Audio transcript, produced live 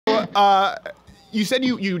You said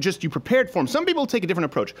you prepared for them. Some people take a different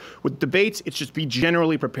approach. With debates, it's just be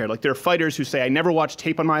generally prepared. Like there are fighters who say, I never watch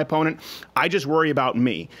tape on my opponent. I just worry about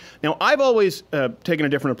me. Now, I've always taken a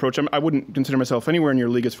different approach. I wouldn't consider myself anywhere in your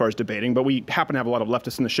league as far as debating, but we happen to have a lot of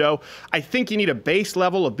leftists in the show. I think you need a base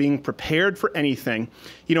level of being prepared for anything.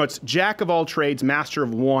 You know, it's jack of all trades, master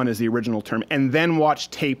of one is the original term, and then watch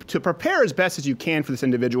tape to prepare as best as you can for this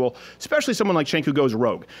individual, especially someone like Cenk who goes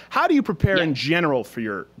rogue. How do you prepare in general for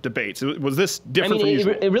your debates? Was this different? I mean,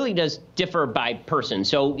 it really does differ by person.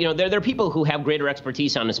 So, you know, there are people who have greater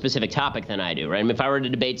expertise on a specific topic than I do, right? I mean, if I were to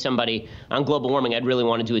debate somebody on global warming, I'd really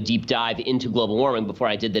want to do a deep dive into global warming before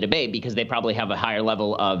I did the debate because they probably have a higher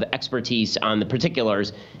level of expertise on the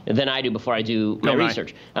particulars than I do before I do my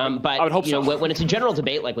research. But I would hope you know, when it's a general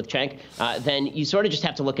debate like with Cenk, then you sort of just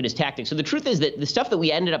have to look at his tactics. So the truth is that the stuff that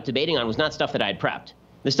we ended up debating on was not stuff that I had prepped.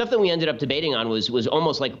 The stuff that we ended up debating on was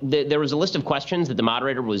almost like there was a list of questions that the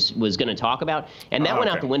moderator was going to talk about, and that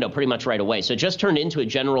went out the window pretty much right away. So it just turned into a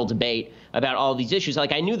general debate about all of these issues.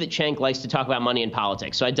 Like I knew that Cenk likes to talk about money and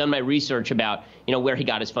politics, so I'd done my research about where he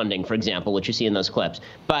got his funding, for example, which you see in those clips.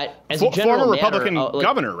 But as a general former matter, Republican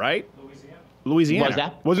governor, right? Louisiana. Was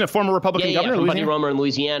that? Wasn't it former Republican governor? From Buddy Roemer in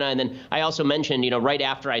Louisiana. And then I also mentioned, right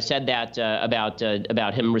after I said that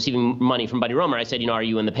about him receiving money from Buddy Roemer, I said, are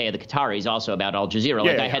you in the pay of the Qataris? Also about Al Jazeera.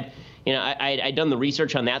 Like I had, I'd done the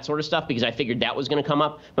research on that sort of stuff because I figured that was going to come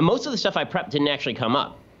up. But most of the stuff I prepped didn't actually come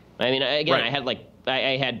up. I mean, again,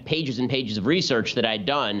 I had pages and pages of research that I'd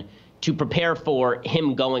done to prepare for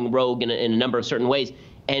him going rogue in a number of certain ways.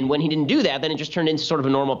 And when he didn't do that, then it just turned into sort of a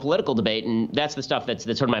normal political debate, and that's the stuff that's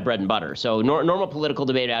sort of my bread and butter. So normal political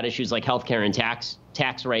debate about issues like healthcare and tax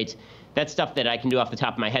rates. That's stuff that I can do off the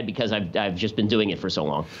top of my head because I've just been doing it for so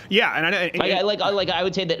long. Yeah, and I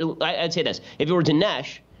would say that I'd say this: if it were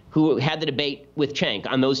Dinesh who had the debate with Cenk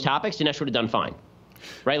on those topics, Dinesh would have done fine,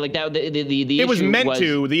 right? Like that. The it was meant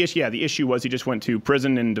to. The issue was he just went to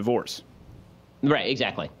prison and divorce. Right,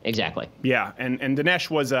 exactly. Yeah, and Dinesh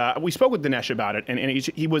was, we spoke with Dinesh about it, and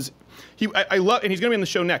I love, and he's going to be on the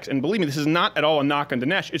show next, and believe me, this is not at all a knock on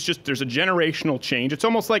Dinesh, it's just there's a generational change. It's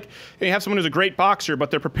almost like you have someone who's a great boxer, but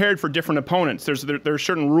they're prepared for different opponents. There are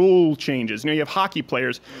certain rule changes. You have hockey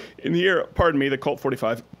players in the era, pardon me, the Colt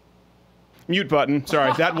 45. Mute button,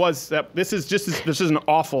 sorry, this is an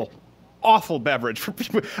awful beverage for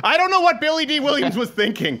people. I don't know what Billy D. Williams was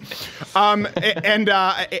thinking.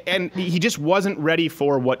 And he just wasn't ready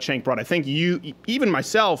for what Cenk brought. I think even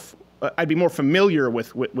myself, I'd be more familiar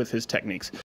with his techniques.